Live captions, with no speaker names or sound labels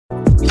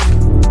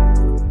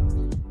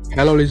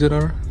Hello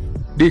listener,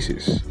 this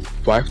is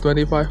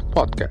 525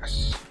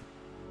 Podcast.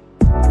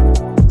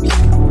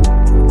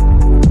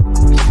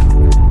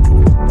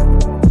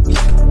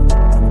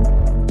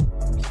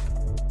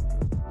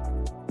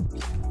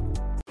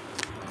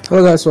 Hello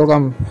guys,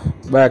 welcome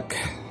back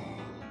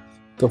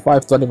to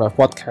 525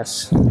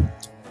 Podcast.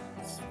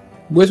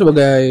 Gue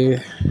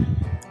sebagai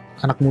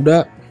anak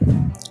muda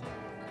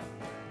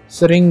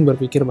sering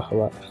berpikir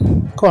bahwa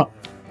kok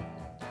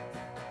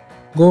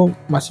gue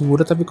masih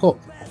muda tapi kok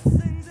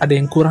ada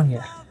yang kurang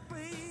ya.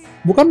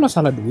 Bukan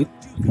masalah duit,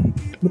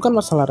 bukan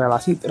masalah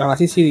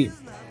relasi sih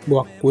gue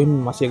akuin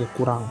masih agak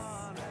kurang.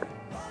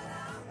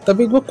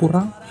 Tapi gue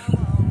kurang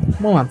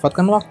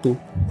memanfaatkan waktu.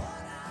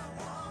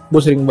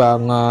 Gue sering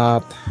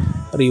banget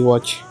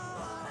rewatch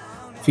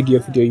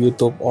video-video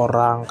YouTube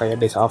orang kayak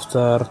Days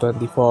After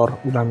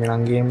 24, Udah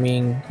Milang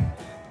Gaming,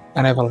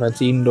 NFL Fans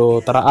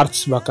Indo, Tara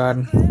Arts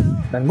bahkan.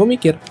 Dan gue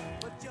mikir,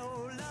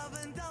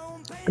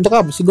 untuk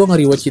apa sih gue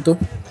nge-rewatch itu?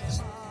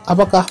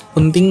 Apakah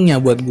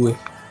pentingnya buat gue?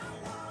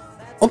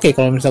 Oke,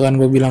 kalau misalkan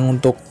gue bilang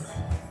untuk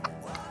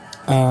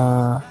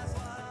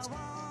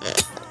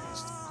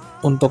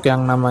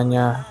yang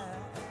namanya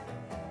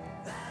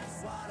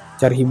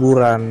cari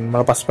hiburan,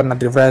 melepas penat,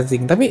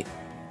 refreshing. Tapi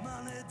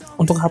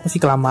untuk apa sih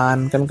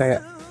kelamaan? Kan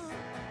kayak,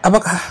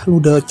 apakah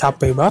lu udah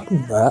capek banget?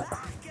 Enggak.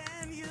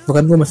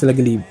 Bahkan gue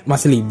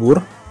masih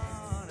libur.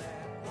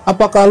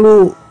 Apakah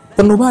lu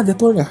penuh banget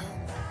jadwalnya?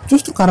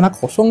 Justru karena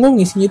kosong, gue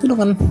ngisinya itu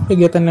dengan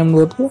kegiatan yang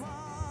menurut gue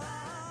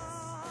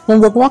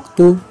membuat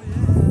waktu.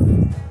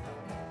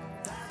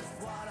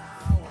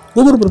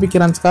 Gue baru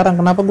berpikiran sekarang,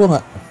 kenapa gue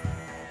gak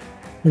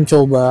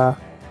mencoba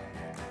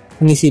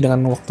mengisi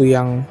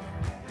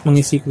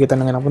kegiatan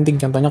dengan yang penting.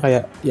 Contohnya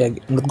kayak, ya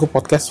menurut gue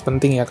podcast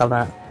penting ya,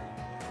 karena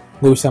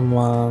gue bisa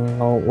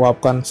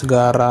menguapkan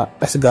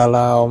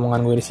segala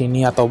omongan gue di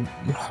sini, atau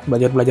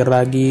belajar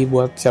lagi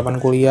buat siapan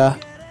kuliah,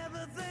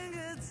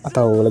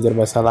 atau belajar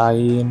bahasa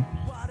lain.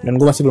 Dan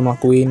gue masih belum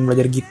lakuin,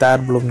 belajar gitar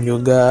belum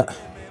juga,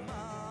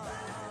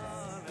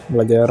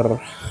 belajar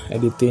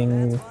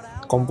editing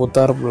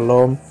komputer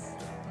belum.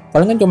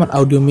 Paling kan cuma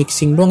audio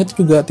mixing doang,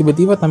 itu juga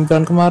tiba-tiba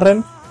tampilan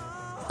kemarin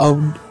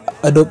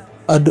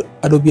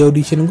Adobe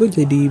Audition gue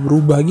jadi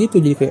berubah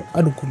gitu, jadi kayak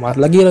aduh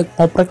kemarin lagi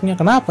ngopreknya,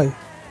 kenapa ya?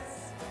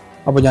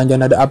 Apa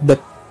jangan-jangan ada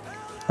update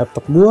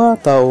laptop gue,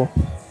 atau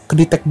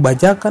kedetek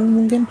bajakan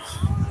mungkin.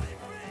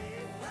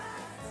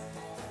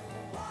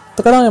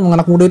 Terkadang emang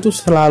anak muda itu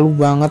selalu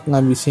banget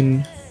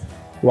ngabisin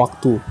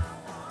waktu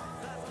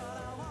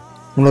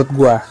menurut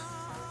gue.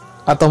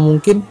 Atau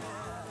mungkin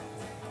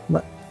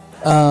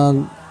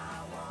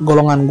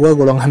golongan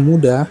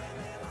muda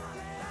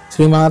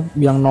sering banget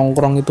bilang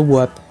nongkrong itu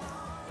buat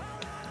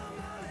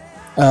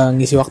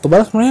ngisi waktu.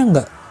 Padahal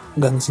sebenarnya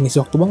nggak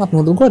ngisi waktu banget.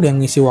 Menurut gue ada yang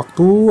ngisi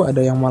waktu,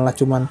 ada yang malah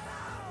cuman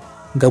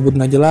gabut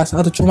nggak jelas,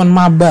 atau cuman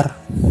mabar.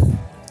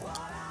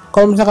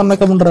 Kalau misalkan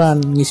mereka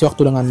beneran ngisi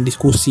waktu dengan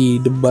diskusi,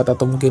 debat,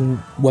 atau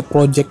mungkin buat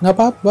project, nggak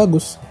apa-apa,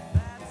 bagus.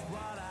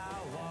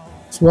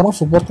 Semua orang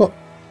support kok.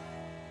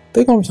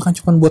 Tapi kalau misalkan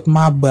cuma buat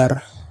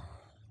mabar,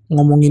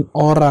 ngomongin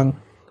orang,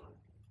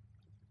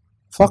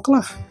 fuck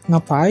lah,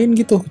 ngapain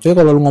gitu. Kecuali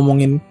kalau lu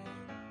ngomongin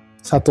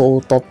satu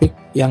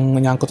topik yang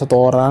menyangkut satu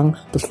orang,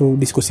 terus lu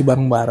diskusi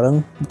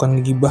bareng-bareng, bukan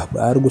ngegibah,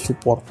 baru gue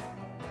support.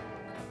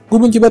 Gue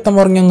benci banget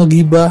sama orang yang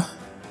ngegibah.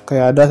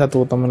 Kayak ada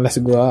satu temen les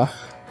gue,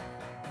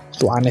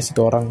 itu aneh sih,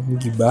 itu orang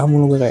gibah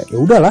mulu. Gue kayak, ya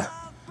udahlah,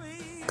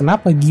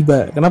 kenapa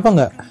gibah? Kenapa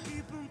nggak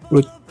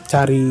lu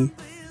cari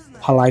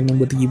hal lain yang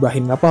buat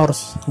gibahin? Kenapa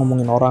harus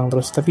ngomongin orang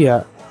terus? Tapi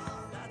ya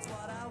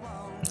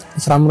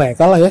serah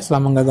mereka lah ya,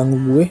 selama nggak ganggu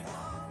gue.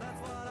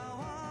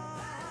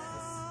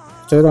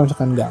 Coba kalau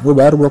misalkan ganggu,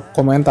 baru gue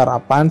komentar,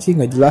 apaan sih,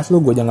 nggak jelas lu,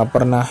 gue aja nggak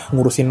pernah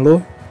ngurusin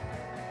lu.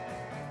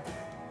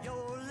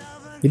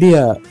 Jadi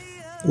ya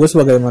gue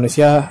sebagai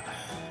manusia,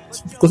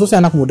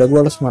 khususnya anak muda, gue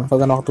harus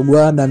memanfaatkan waktu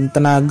gue dan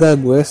tenaga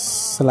gue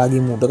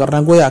selagi muda,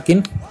 karena gue yakin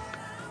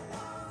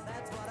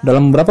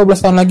dalam berapa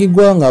belas tahun lagi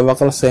gue nggak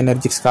bakal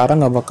se-energik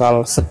sekarang, nggak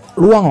bakal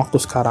luang waktu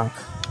sekarang.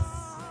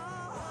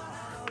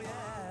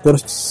 Gue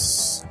harus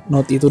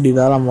note itu di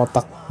dalam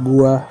otak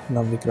gue,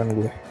 dalam pikiran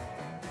gue.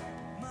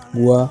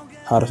 Gue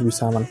harus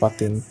bisa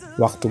manfaatin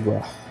waktu gue.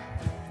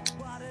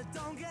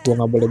 Gue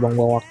nggak boleh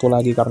buang-buang waktu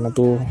lagi, karena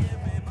tuh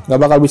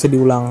nggak bakal bisa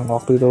diulang.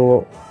 Waktu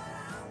itu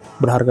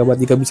berharga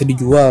banget. Jika bisa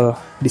dijual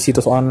di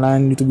situs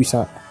online, itu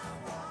bisa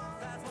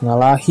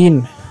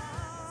ngalahin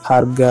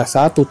harga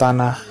satu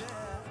tanah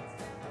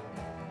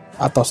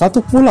atau satu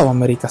pulau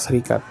Amerika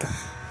Serikat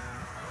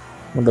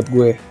menurut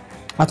gue.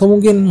 Atau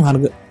mungkin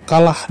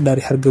kalah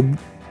dari harga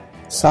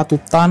satu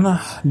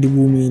tanah di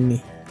bumi ini.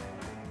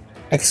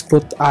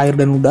 Exclude air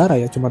dan udara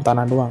ya, cuma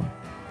tanah doang,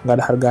 nggak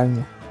ada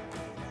harganya.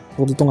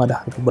 Waktu itu nggak ada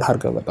harga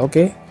berharga banget.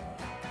 Oke?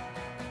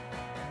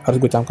 Harus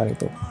gue camkan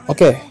itu.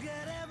 Oke.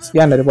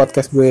 Sekian dari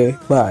podcast gue.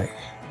 Bye.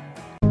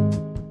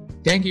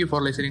 Thank you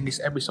for listening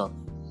this episode.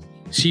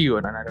 See you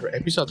on another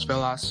episode,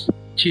 fellas.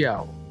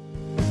 Ciao.